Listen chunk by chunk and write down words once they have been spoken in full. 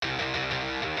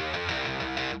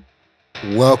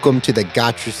Welcome to the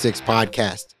Got Your Six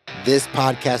podcast. This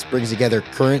podcast brings together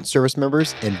current service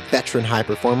members and veteran high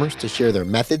performers to share their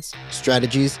methods,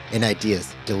 strategies, and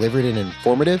ideas, delivered in an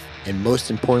informative and,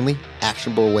 most importantly,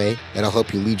 actionable way that'll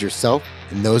help you lead yourself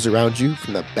and those around you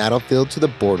from the battlefield to the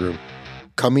boardroom.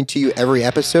 Coming to you every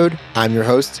episode, I'm your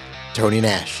host, Tony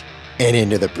Nash, and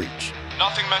Into the Breach.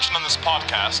 Nothing mentioned on this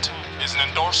podcast is an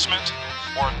endorsement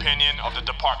or opinion of the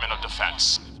Department of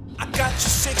Defense. I got your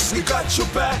six, we got your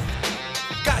back.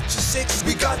 Got your six,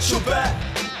 we got your back.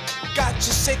 Got your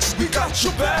six, we got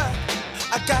your back.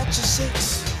 I got your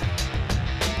six.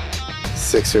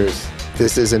 Sixers,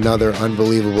 this is another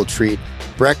unbelievable treat.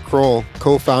 Brett Kroll,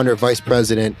 co-founder, vice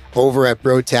president over at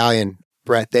Brotalion.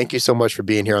 Brett, thank you so much for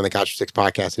being here on the Got Your Six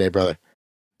podcast today, brother.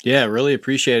 Yeah, really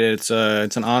appreciate it. It's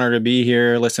an honor to be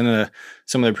here, listening to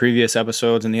some of the previous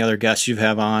episodes and the other guests you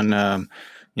have on.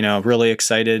 Really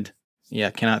excited. Yeah,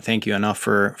 cannot thank you enough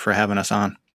for having us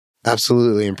on.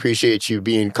 Absolutely. Appreciate you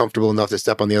being comfortable enough to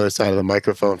step on the other side of the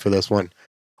microphone for this one.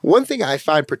 One thing I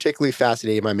find particularly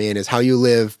fascinating, my man, is how you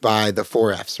live by the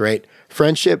 4 F's, right?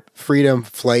 Friendship, freedom,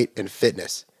 flight, and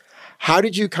fitness. How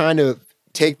did you kind of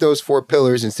take those 4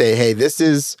 pillars and say, hey, this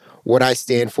is what I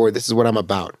stand for, this is what I'm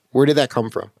about? Where did that come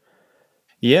from?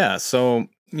 Yeah, so,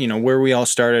 where we all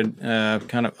started,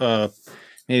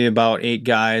 maybe about 8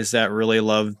 guys that really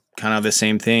loved kind of the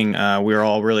same thing. We were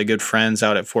all really good friends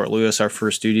out at Fort Lewis, our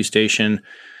first duty station,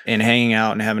 and hanging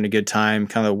out and having a good time.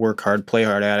 Kind of the work hard, play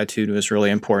hard attitude was really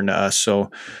important to us.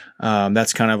 So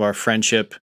that's kind of our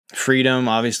friendship. Freedom,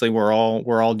 obviously, we're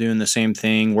all doing the same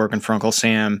thing, working for Uncle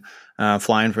Sam,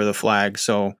 flying for the flag.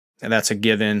 So that's a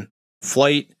given.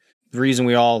 Flight, the reason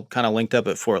we all kind of linked up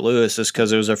at Fort Lewis is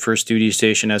because it was our first duty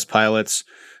station as pilots.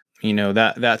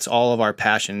 That's all of our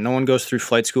passion. No one goes through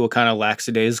flight school kind of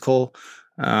lackadaisical.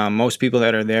 Most people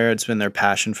that are there, it's been their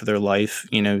passion for their life,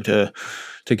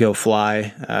 to go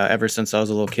fly. Ever since I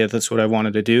was a little kid, that's what I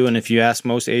wanted to do. And if you ask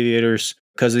most aviators,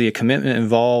 because of the commitment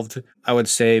involved, I would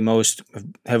say most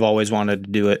have always wanted to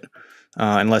do it,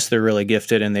 unless they're really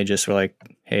gifted and they just were like,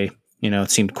 hey,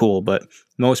 it seemed cool. But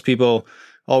most people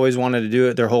always wanted to do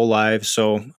it their whole lives.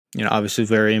 So, obviously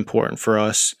very important for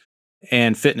us.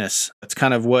 And fitness, that's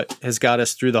kind of what has got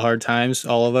us through the hard times,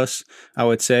 all of us, I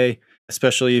would say.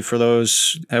 Especially for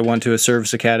those that went to a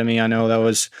service academy. I know that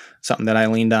was something that I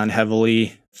leaned on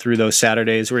heavily through those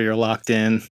Saturdays where you're locked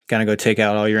in, kind of go take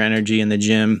out all your energy in the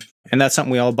gym. And that's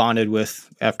something we all bonded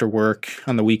with after work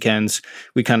on the weekends.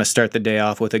 We kind of start the day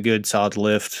off with a good solid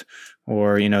lift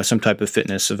or, some type of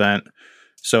fitness event.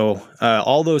 So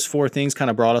all those 4 things kind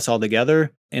of brought us all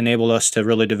together, enabled us to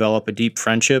really develop a deep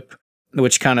friendship,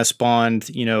 which kind of spawned,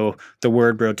 the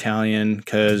word Brotalion,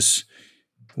 because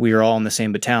we were all in the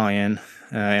same battalion,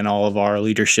 and all of our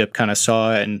leadership kind of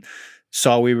saw it and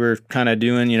saw we were kind of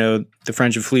doing, the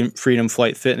Friendship, Freedom,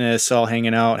 Flight, Fitness, all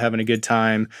hanging out, having a good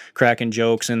time, cracking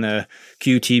jokes in the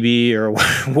QTB or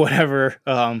whatever.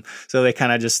 So they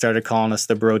kind of just started calling us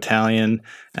the Brotalion,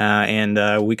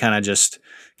 and we kind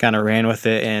of ran with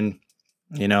it, and,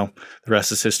 the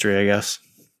rest is history, I guess.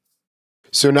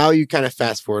 So now you kind of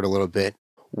fast forward a little bit.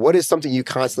 What is something you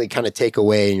constantly kind of take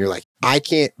away and you're like, I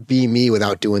can't be me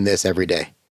without doing this every day?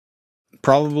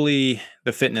 Probably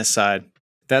the fitness side.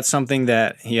 That's something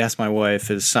that, he asked my wife,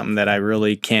 is something that I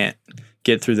really can't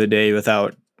get through the day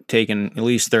without taking at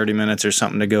least 30 minutes or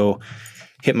something to go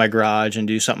hit my garage and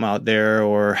do something out there.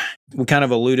 Or we kind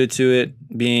of alluded to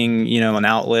it being, an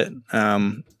outlet.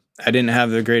 I didn't have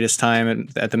the greatest time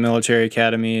at the military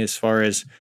academy as far as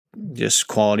just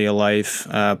quality of life.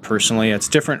 Personally, it's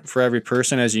different for every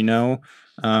person, as you know,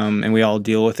 and we all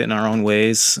deal with it in our own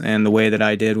ways. And the way that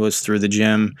I did was through the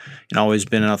gym, and always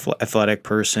been an athletic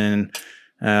person,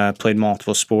 played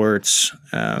multiple sports,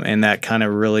 and that kind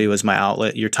of really was my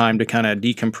outlet. Your time to kind of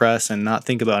decompress and not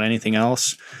think about anything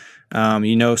else.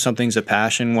 Something's a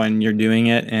passion when you're doing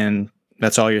it, and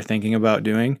that's all you're thinking about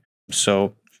doing.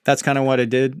 So that's kind of what I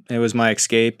did. It was my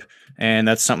escape, and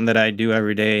that's something that I do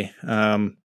every day.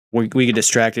 We get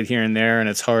distracted here and there, and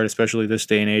it's hard, especially this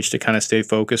day and age, to kind of stay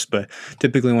focused. But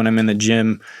typically when I'm in the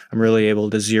gym, I'm really able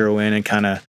to zero in and kind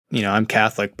of, I'm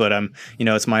Catholic, but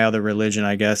it's my other religion,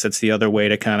 I guess. It's the other way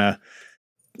to kind of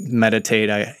meditate,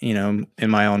 in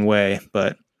my own way.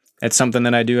 But it's something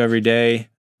that I do every day.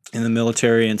 In the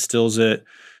military instills it.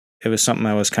 It was something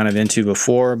I was kind of into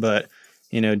before, but,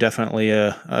 definitely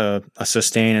a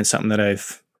sustain and something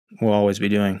that will always be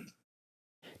doing.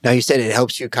 Now, you said it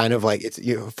helps you kind of like, it's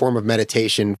a form of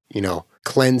meditation,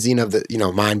 cleansing of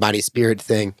the, mind, body, spirit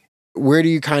thing. Where do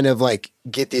you kind of like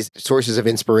get these sources of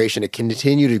inspiration to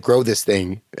continue to grow this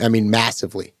thing? I mean,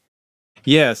 massively.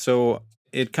 Yeah. So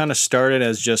it kind of started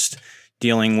as just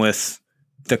dealing with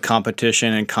the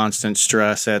competition and constant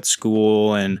stress at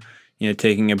school and,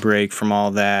 taking a break from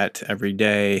all that every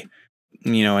day,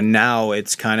 and now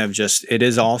it's kind of just, it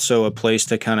is also a place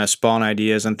to kind of spawn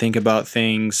ideas and think about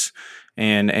things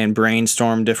and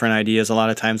brainstorm different ideas. A lot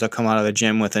of times I'll come out of the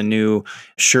gym with a new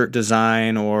shirt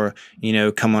design or,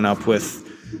 coming up with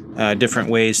different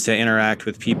ways to interact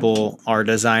with people, our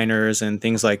designers and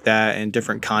things like that, and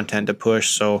different content to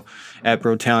push. So at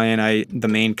Brotalion, the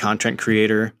main content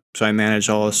creator. So I manage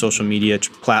all the social media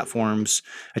platforms.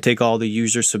 I take all the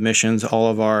user submissions. All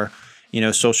of our,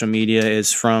 social media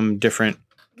is from different,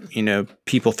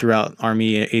 people throughout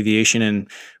Army aviation and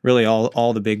really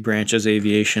all the big branches of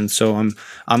aviation. So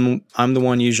I'm the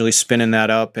one usually spinning that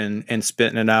up and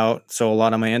spitting it out. So a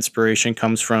lot of my inspiration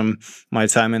comes from my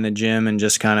time in the gym and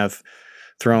just kind of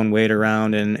throwing weight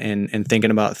around and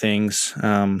thinking about things.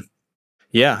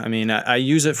 Yeah, I mean, I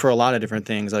use it for a lot of different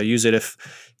things. I'll use it if,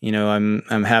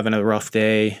 I'm having a rough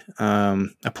day,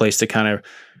 a place to kind of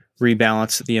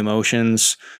rebalance the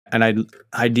emotions. And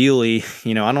ideally,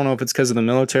 I don't know if it's because of the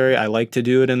military, I like to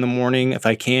do it in the morning if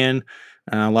I can.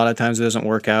 A lot of times it doesn't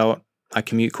work out. I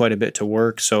commute quite a bit to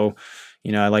work, so,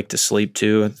 I like to sleep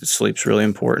too. Sleep's really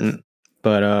important.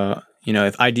 But,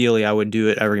 if ideally I would do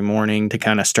it every morning to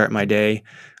kind of start my day.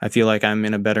 I feel like I'm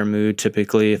in a better mood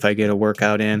typically if I get a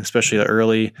workout in, especially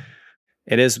early.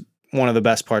 It is one of the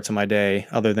best parts of my day,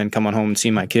 other than coming home and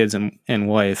seeing my kids and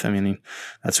wife. I mean,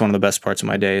 that's one of the best parts of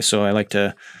my day. So I like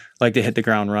to hit the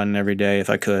ground running every day if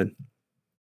I could.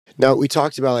 Now, we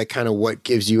talked about like kind of what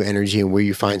gives you energy and where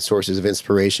you find sources of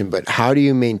inspiration, but how do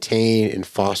you maintain and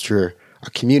foster a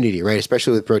community, right?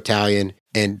 Especially with Brotalion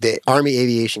and the Army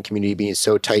aviation community being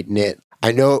so tight knit.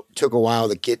 I know it took a while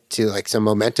to get to like some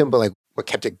momentum, but like what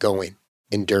kept it going,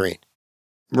 enduring?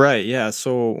 Right. Yeah.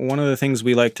 So one of the things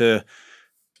we like to,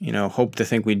 hope to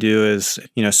think we do is,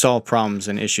 solve problems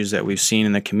and issues that we've seen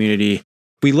in the community.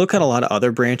 We look at a lot of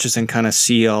other branches and kind of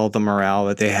see all the morale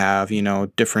that they have,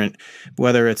 different,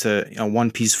 whether it's a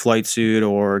one-piece flight suit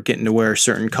or getting to wear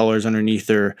certain colors underneath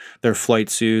their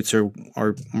flight suits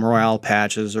or morale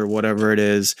patches or whatever it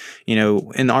is.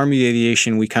 In Army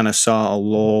aviation, we kind of saw a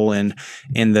lull in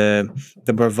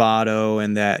the bravado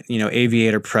and that,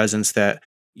 aviator presence that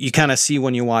you kind of see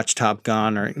when you watch Top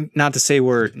Gun, or not to say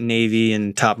we're Navy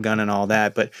and Top Gun and all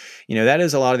that, but, that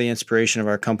is a lot of the inspiration of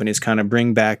our companies, kind of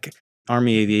bring back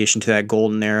Army aviation to that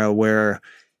golden era where,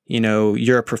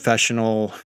 you're a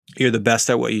professional, you're the best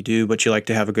at what you do, but you like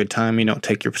to have a good time. You don't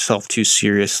take yourself too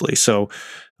seriously. So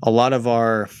a lot of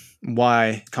our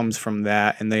why comes from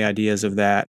that and the ideas of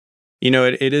that.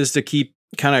 It is to keep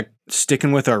kind of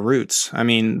sticking with our roots. I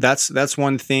mean, that's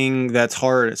one thing that's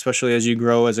hard, especially as you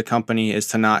grow as a company, is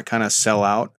to not kind of sell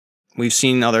out. We've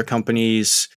seen other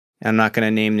companies, I'm not going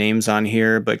to name names on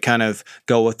here, but kind of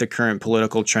go with the current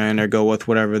political trend or go with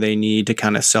whatever they need to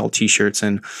kind of sell t-shirts.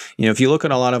 And, if you look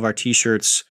at a lot of our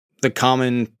t-shirts, the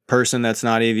common person that's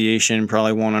not aviation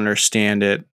probably won't understand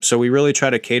it. So we really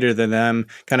try to cater to them,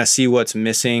 kind of see what's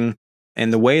missing.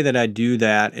 And the way that I do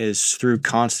that is through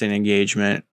constant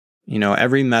engagement.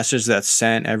 Every message that's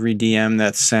sent, every DM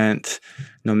that's sent,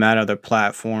 no matter the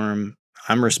platform,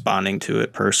 I'm responding to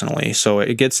it personally. So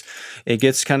it gets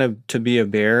kind of to be a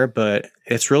bear, but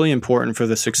it's really important for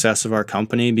the success of our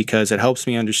company because it helps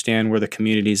me understand where the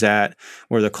community's at,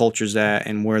 where the culture's at,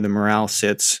 and where the morale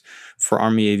sits for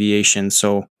Army aviation.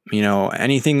 So,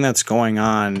 anything that's going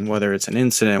on, whether it's an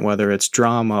incident, whether it's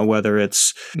drama, whether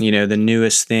it's, the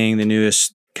newest thing, the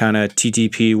newest kind of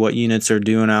TTP, what units are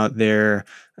doing out there,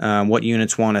 what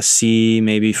units want to see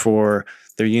maybe for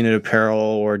their unit apparel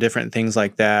or different things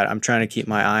like that. I'm trying to keep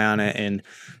my eye on it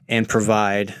and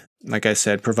provide, like I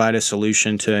said, provide a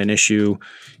solution to an issue.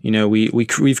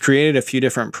 We've created a few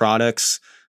different products.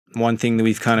 One thing that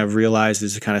we've kind of realized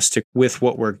is to kind of stick with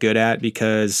what we're good at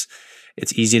because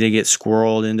it's easy to get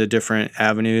squirreled into different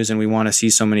avenues and we want to see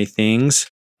so many things.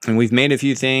 And we've made a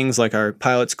few things like our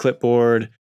pilot's clipboard.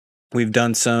 We've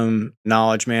done some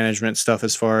knowledge management stuff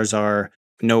as far as our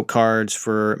note cards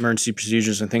for emergency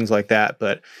procedures and things like that.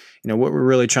 But, what we're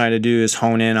really trying to do is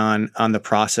hone in on the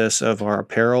process of our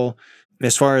apparel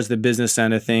as far as the business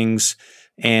end of things.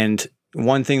 And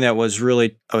one thing that was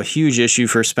really a huge issue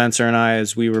for Spencer and I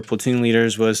as we were platoon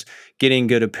leaders was getting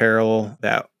good apparel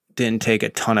that didn't take a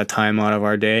ton of time out of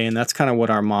our day. And that's kind of what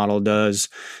our model does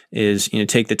is,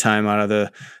 take the time out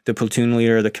of the platoon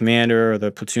leader, the commander, or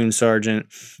the platoon sergeant,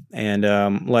 and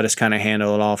let us kind of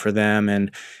handle it all for them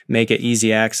and make it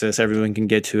easy access. Everyone can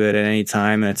get to it at any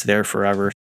time and it's there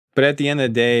forever. But at the end of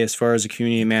the day, as far as a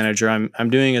community manager, I'm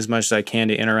doing as much as I can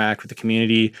to interact with the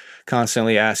community,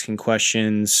 constantly asking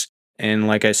questions And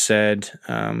like I said,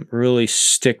 really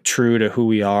stick true to who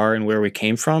we are and where we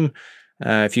came from.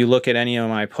 If you look at any of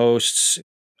my posts,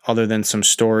 other than some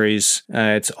stories,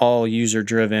 it's all user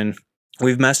driven.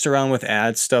 We've messed around with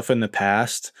ad stuff in the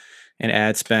past and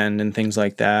ad spend and things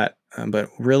like that, but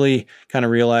really kind of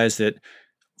realized that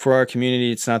for our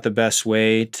community, it's not the best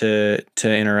way to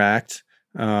interact.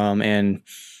 And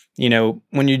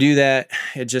when you do that,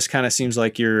 it just kind of seems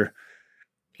like you're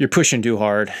pushing too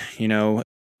hard.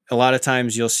 A lot of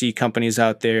times you'll see companies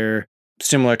out there,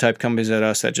 similar type companies at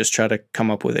us, that just try to come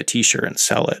up with a t-shirt and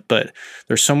sell it. But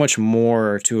there's so much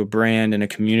more to a brand and a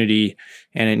community,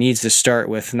 and it needs to start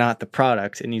with not the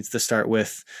product. It needs to start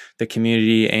with the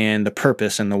community and the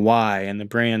purpose and the why and the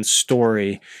brand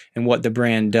story and what the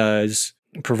brand does.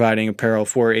 Providing apparel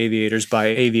for aviators by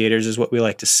aviators is what we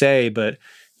like to say, but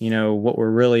what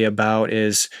we're really about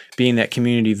is being that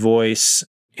community voice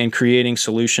and creating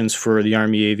solutions for the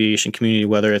Army aviation community,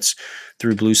 whether it's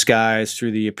through Blue Skies,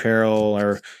 through the apparel,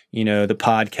 or the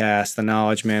podcast, the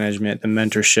knowledge management, the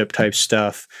mentorship type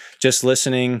stuff. Just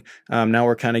listening. Now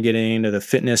we're kind of getting into the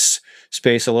fitness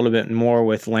space a little bit more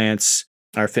with Lance,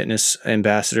 our fitness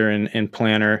ambassador and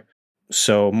planner.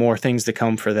 So more things to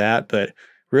come for that, but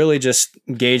really just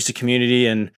engage the community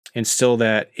and instill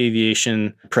that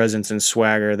aviation presence and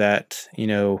swagger that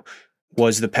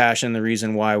was the passion, the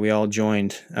reason why we all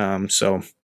joined.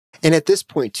 And at this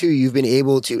point too, you've been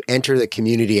able to enter the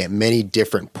community at many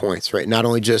different points, right? Not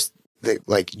only just the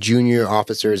junior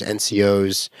officers,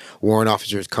 NCOs, warrant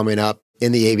officers coming up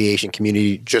in the aviation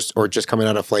community, just coming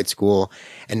out of flight school,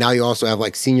 and now you also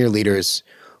have senior leaders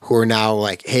who are now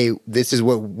hey, this is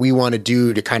what we want to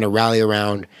do to kind of rally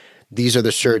around. These are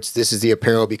the shirts. This is the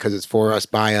apparel because it's for us,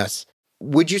 by us.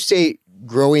 Would you say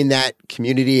growing that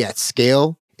community at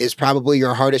scale is probably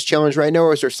your hardest challenge right now,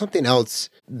 or is there something else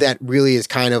that really is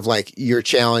kind of your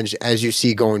challenge as you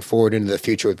see going forward into the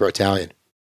future with Brotalion?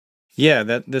 Yeah,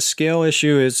 that the scale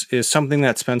issue is something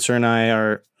that Spencer and I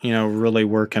are, really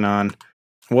working on.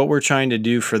 What we're trying to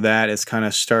do for that is kind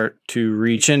of start to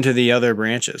reach into the other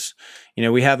branches.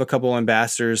 We have a couple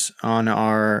ambassadors on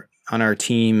our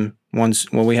team.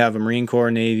 We have a Marine Corps,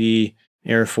 Navy,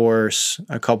 Air Force,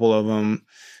 a couple of them.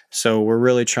 So we're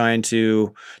really trying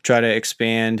to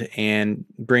expand and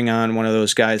bring on one of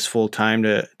those guys full time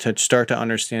to start to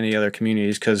understand the other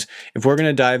communities. Because if we're going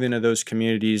to dive into those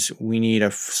communities, we need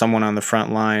someone on the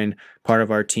front line, part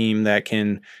of our team that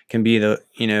can be the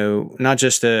not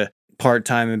just a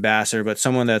part-time ambassador, but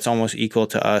someone that's almost equal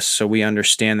to us, so we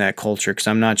understand that culture. Because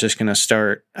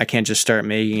I can't just start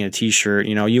making a t-shirt.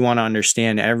 You want to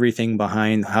understand everything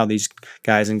behind how these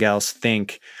guys and gals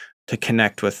think to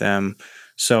connect with them.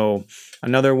 So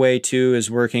another way too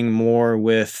is working more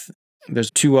with,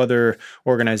 there's two other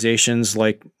organizations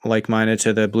like-minded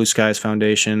to the Blue Skies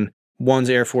Foundation. One's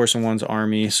Air Force and one's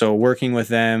Army. So working with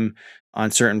them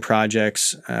on certain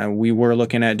projects. We were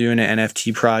looking at doing an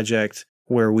NFT project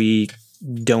where we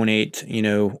donate,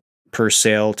 per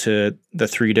sale to the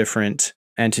three different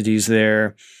entities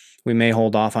there. We may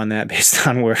hold off on that based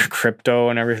on where crypto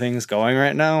and everything's going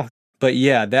right now. But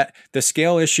yeah, that the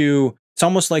scale issue, it's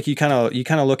almost like you kind of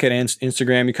look at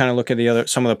Instagram, you kind of look at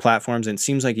some of the platforms, and it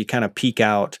seems like you kind of peak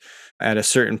out at a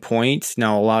certain point.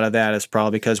 Now, a lot of that is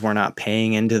probably because we're not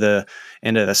paying into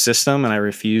the system, and I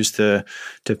refuse to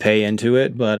pay into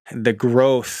it. But the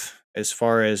growth, as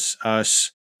far as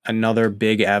us, another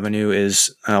big avenue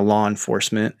is law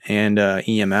enforcement and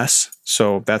EMS.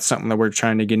 So that's something that we're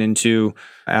trying to get into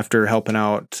after helping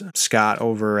out Scott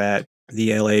over at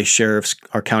the LA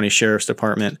our county sheriff's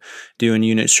department, doing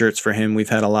unit shirts for him. We've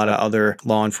had a lot of other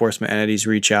law enforcement entities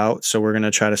reach out. So we're going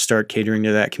to try to start catering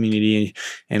to that community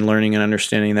and learning and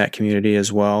understanding that community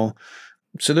as well.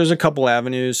 So there's a couple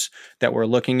avenues that we're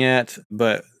looking at,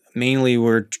 but mainly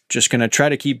we're just going to try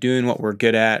to keep doing what we're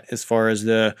good at as far as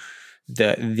the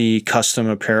custom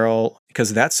apparel,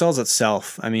 because that sells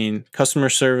itself. I mean, customer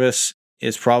service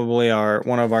is probably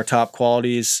one of our top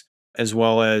qualities, as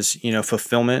well as,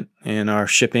 fulfillment and our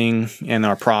shipping and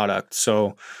our product.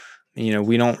 So,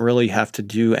 we don't really have to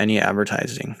do any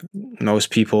advertising. Most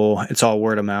people, it's all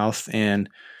word of mouth, and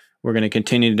we're going to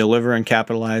continue to deliver and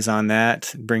capitalize on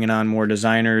that, bringing on more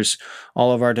designers.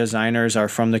 All of our designers are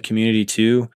from the community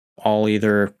too, all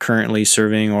either currently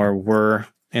serving or were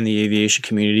in the aviation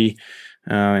community.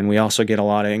 And we also get a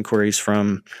lot of inquiries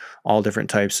from all different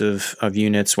types of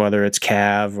units, whether it's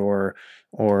CAV or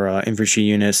infantry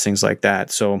units, things like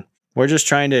that. So we're just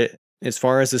trying to, as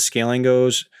far as the scaling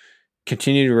goes,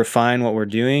 continue to refine what we're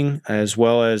doing, as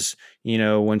well as,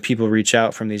 when people reach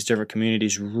out from these different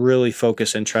communities, really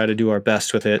focus and try to do our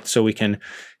best with it so we can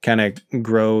kind of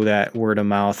grow that word of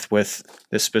mouth with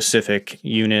the specific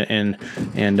unit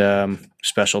and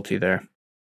specialty there.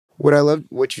 What I loved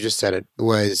what you just said it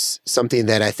was something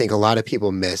that I think a lot of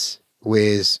people miss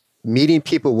was meeting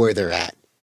people where they're at.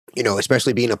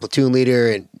 Especially being a platoon leader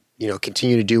and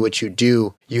continue to do what you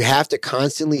do. You have to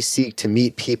constantly seek to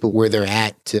meet people where they're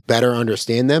at to better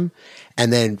understand them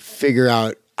and then figure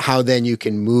out how then you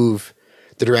can move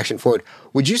the direction forward.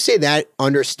 Would you say that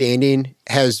understanding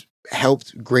has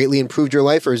helped greatly improve your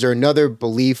life, or is there another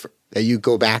belief that you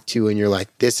go back to and you're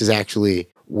like, this is actually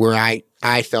where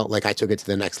I felt like I took it to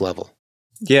the next level?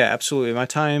 Yeah, absolutely. My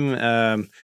time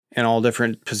in all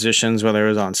different positions, whether it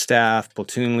was on staff,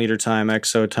 platoon leader time,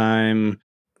 XO time,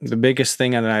 the biggest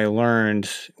thing that I learned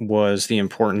was the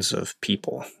importance of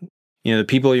people. The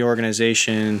people of your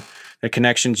organization, the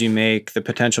connections you make, the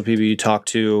potential people you talk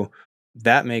to,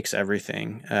 that makes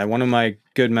everything. One of my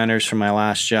good mentors from my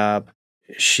last job,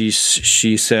 she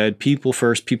said, people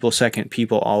first, people second,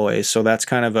 people always. So that's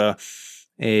kind of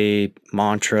a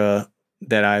mantra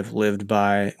that I've lived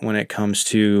by when it comes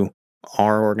to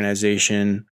our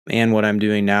organization and what I'm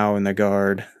doing now in the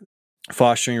Guard.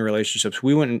 Fostering relationships.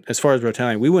 We wouldn't, as far as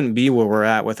Rotellian, we wouldn't be where we're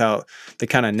at without the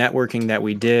kind of networking that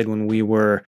we did when we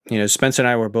were, Spencer and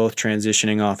I were both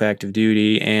transitioning off active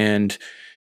duty, and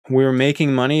we were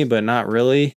making money, but not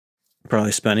really,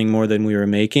 probably spending more than we were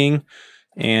making.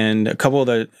 And a couple of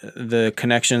the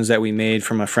connections that we made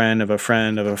from a friend of a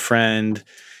friend of a friend,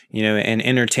 and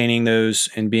entertaining those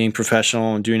and being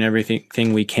professional and doing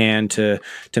everything we can to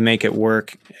make it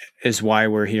work is why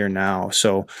we're here now.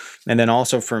 So, and then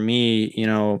also for me,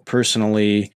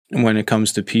 personally, when it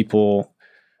comes to people,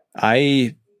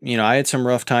 I had some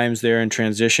rough times there in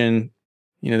transition.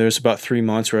 There was about 3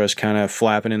 months where I was kind of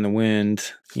flapping in the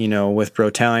wind, with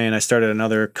Brotalion. I started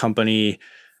another company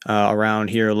around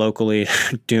here locally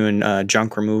doing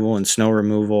junk removal and snow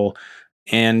removal.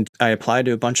 And I applied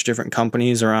to a bunch of different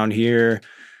companies around here.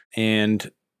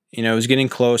 And, it was getting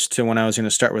close to when I was going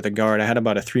to start with the Guard. I had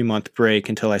about a 3-month break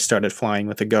until I started flying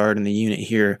with the Guard in the unit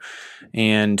here.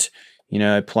 And,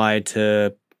 I applied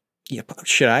to,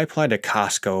 I applied to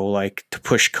Costco, like to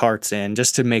push carts in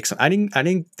just to make some, they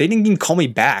didn't even call me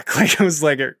back. Like, I was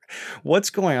like,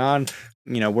 what's going on?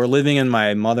 We're living in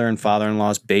my mother and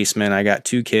father-in-law's basement. I got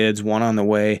 2 kids, one on the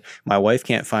way. My wife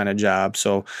can't find a job.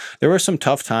 So there were some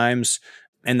tough times,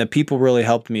 and the people really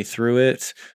helped me through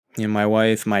it. My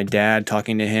wife, my dad,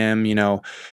 talking to him,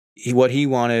 what he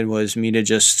wanted was me to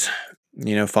just,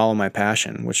 follow my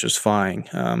passion, which was fine.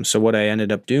 So what I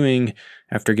ended up doing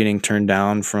after getting turned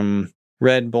down from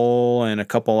Red Bull and a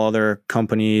couple other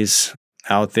companies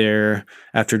out there,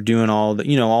 after doing all the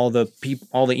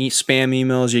spam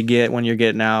emails you get when you're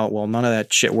getting out, well, none of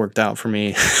that shit worked out for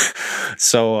me.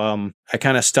 So I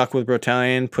kind of stuck with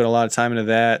Brotalion, put a lot of time into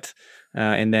that.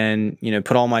 And then,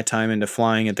 put all my time into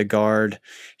flying at the Guard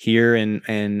here,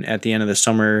 and at the end of the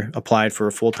summer applied for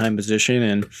a full-time position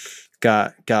and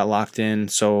got locked in.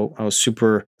 So I was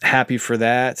super happy for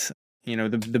that.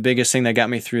 The biggest thing that got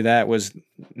me through that was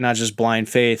not just blind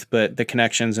faith, but the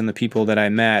connections and the people that I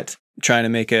met, trying to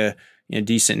make a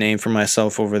decent name for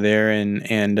myself over there.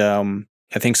 And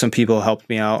I think some people helped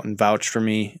me out and vouched for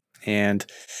me, and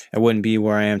I wouldn't be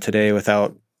where I am today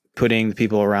without putting the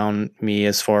people around me,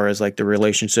 as far as like the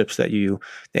relationships that you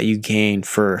gain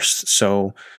first.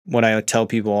 So what I tell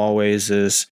people always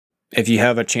is, if you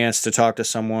have a chance to talk to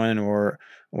someone or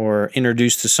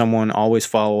introduce to someone, always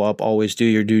follow up, always do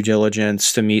your due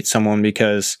diligence to meet someone,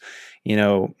 because you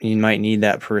might need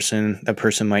that person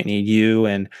might need you,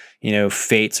 and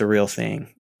fate's a real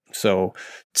thing. So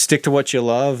stick to what you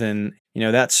love. And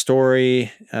that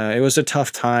story, it was a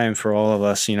tough time for all of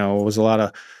us. It was a lot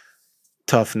of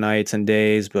tough nights and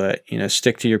days, but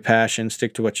stick to your passion,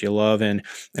 stick to what you love, and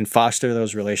foster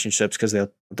those relationships, because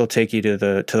they'll take you to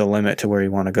the limit to where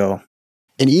you want to go.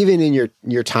 And even in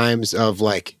your times of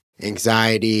like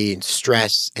anxiety and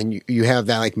stress, and you have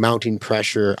that like mounting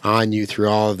pressure on you through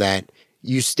all of that,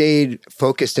 you stayed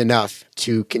focused enough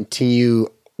to continue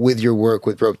with your work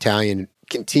with Brotalion,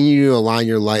 continue to align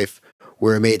your life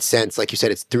where it made sense. Like you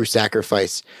said, it's through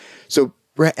sacrifice. So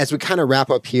Brett, as we kind of wrap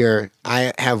up here,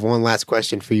 I have one last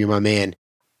question for you, my man.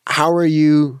 How are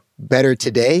you better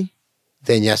today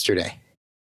than yesterday?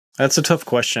 That's a tough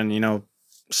question.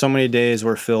 So many days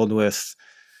were filled with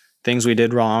things we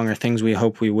did wrong or things we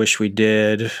hope we wish we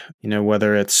did,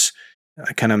 whether it's,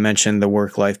 I kind of mentioned the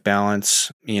work-life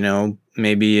balance,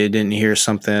 maybe you didn't hear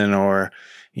something, or,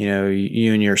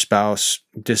 you and your spouse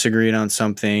disagreed on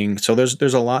something. So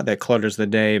there's a lot that clutters the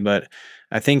day, but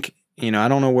I think, I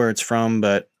don't know where it's from,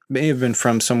 but may have been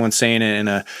from someone saying it in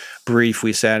a brief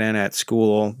we sat in at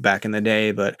school back in the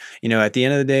day. But, at the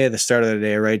end of the day, at the start of the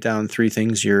day, write down 3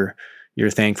 things you're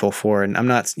thankful for. And I'm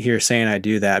not here saying I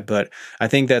do that, but I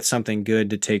think that's something good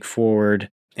to take forward.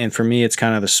 And for me, it's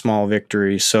kind of the small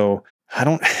victory. So I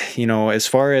don't, as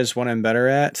far as what I'm better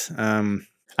at,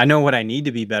 I know what I need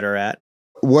to be better at.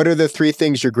 What are the 3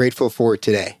 things you're grateful for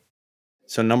today?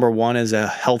 So number 1 is a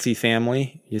healthy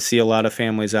family. You see a lot of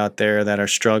families out there that are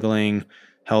struggling,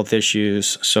 health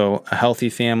issues. So a healthy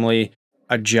family,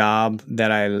 a job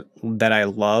that I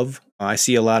love. I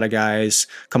see a lot of guys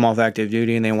come off active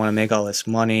duty and they want to make all this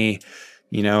money,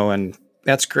 and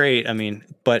that's great. I mean,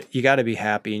 but you got to be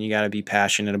happy and you got to be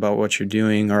passionate about what you're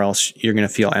doing, or else you're going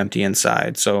to feel empty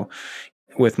inside. So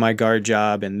with my guard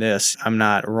job and this, I'm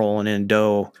not rolling in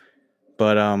dough,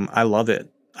 but I love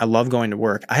it. I love going to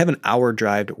work. I have an hour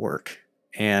drive to work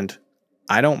and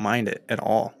I don't mind it at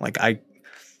all. Like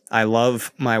I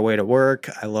love my way to work.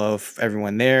 I love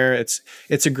everyone there.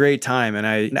 It's a great time. And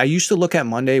I used to look at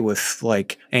Monday with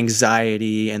like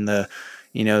anxiety and the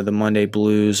Monday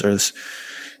blues, or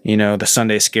the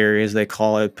Sunday scary as they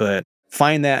call it. But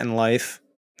find that in life.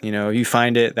 You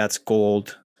find it, that's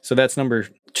gold. So that's number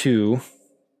 2.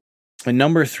 And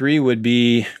number 3 would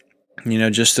be,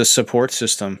 just a support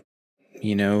system,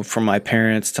 from my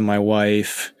parents to my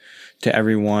wife to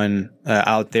everyone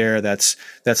out there that's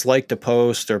liked a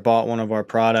post or bought one of our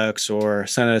products or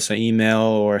sent us an email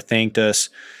or thanked us.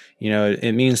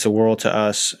 It means the world to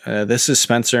us. This is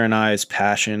Spencer and I's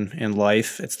passion in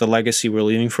life. It's the legacy we're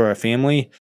leaving for our family.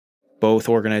 Both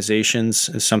organizations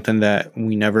is something that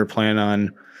we never plan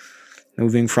on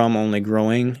moving from, only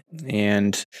growing,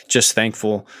 and just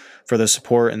thankful for the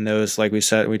support and those, like we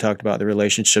said, we talked about the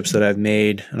relationships that I've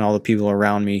made and all the people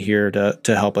around me here to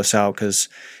help us out, because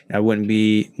I wouldn't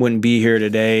be here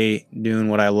today doing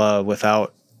what I love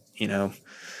without,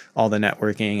 all the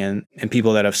networking and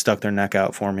people that have stuck their neck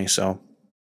out for me. So.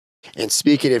 And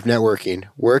speaking of networking,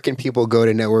 where can people go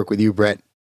to network with you, Brett?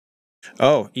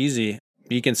 Oh, easy.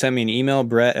 You can send me an email,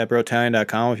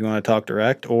 brett@brotalion.com, if you want to talk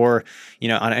direct, or,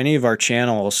 on any of our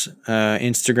channels,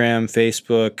 Instagram,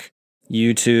 Facebook,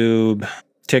 YouTube,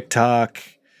 TikTok,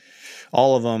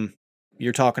 all of them,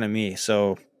 you're talking to me.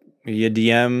 So send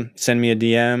me a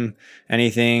DM,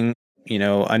 anything,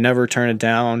 I never turn it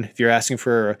down. If you're asking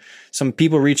for, some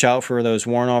people reach out for those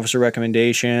warrant officer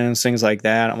recommendations, things like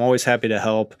that. I'm always happy to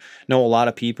help. Know a lot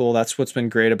of people. That's what's been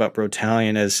great about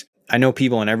Brotalion is I know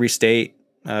people in every state.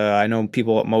 I know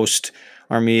people at most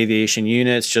Army aviation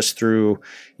units just through,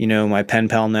 my pen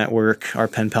pal network, our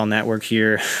pen pal network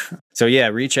here. So yeah,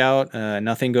 reach out.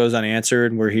 Nothing goes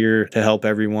unanswered. We're here to help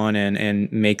everyone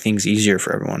and make things easier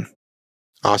for everyone.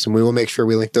 Awesome. We will make sure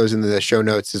we link those into the show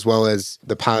notes, as well as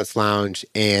the Pilot's Lounge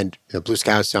and the Blue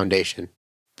Scouts Foundation.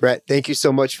 Brett, thank you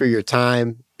so much for your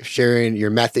time, sharing your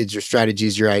methods, your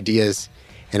strategies, your ideas,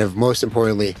 and most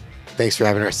importantly, thanks for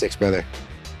having our 6 brother.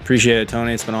 Appreciate it,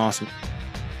 Tony. It's been awesome.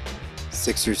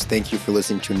 Sixers, thank you for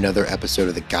listening to another episode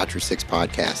of the Got Your 6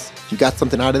 podcast. If you got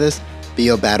something out of this, be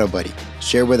a battle buddy.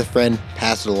 Share with a friend,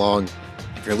 pass it along.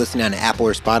 If you're listening on Apple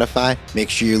or Spotify, make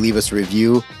sure you leave us a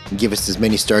review and give us as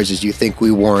many stars as you think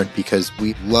we warrant, because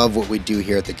we love what we do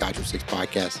here at the Got Your 6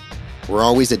 podcast. We're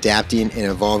always adapting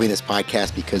and evolving this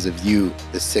podcast because of you,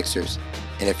 the Sixers.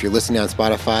 And if you're listening on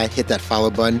Spotify, hit that follow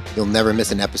button. You'll never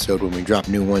miss an episode when we drop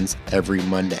new ones every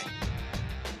Monday.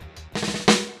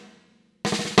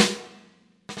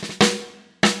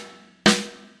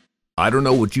 I don't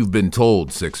know what you've been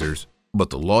told, Sixers,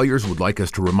 but the lawyers would like us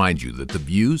to remind you that the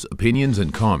views, opinions,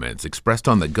 and comments expressed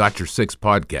on the Got Your 6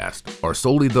 podcast are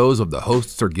solely those of the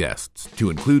hosts or guests,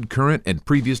 to include current and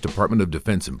previous Department of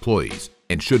Defense employees,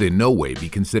 and should in no way be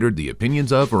considered the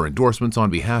opinions of or endorsements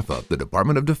on behalf of the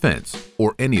Department of Defense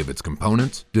or any of its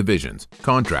components, divisions,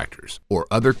 contractors, or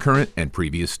other current and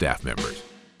previous staff members.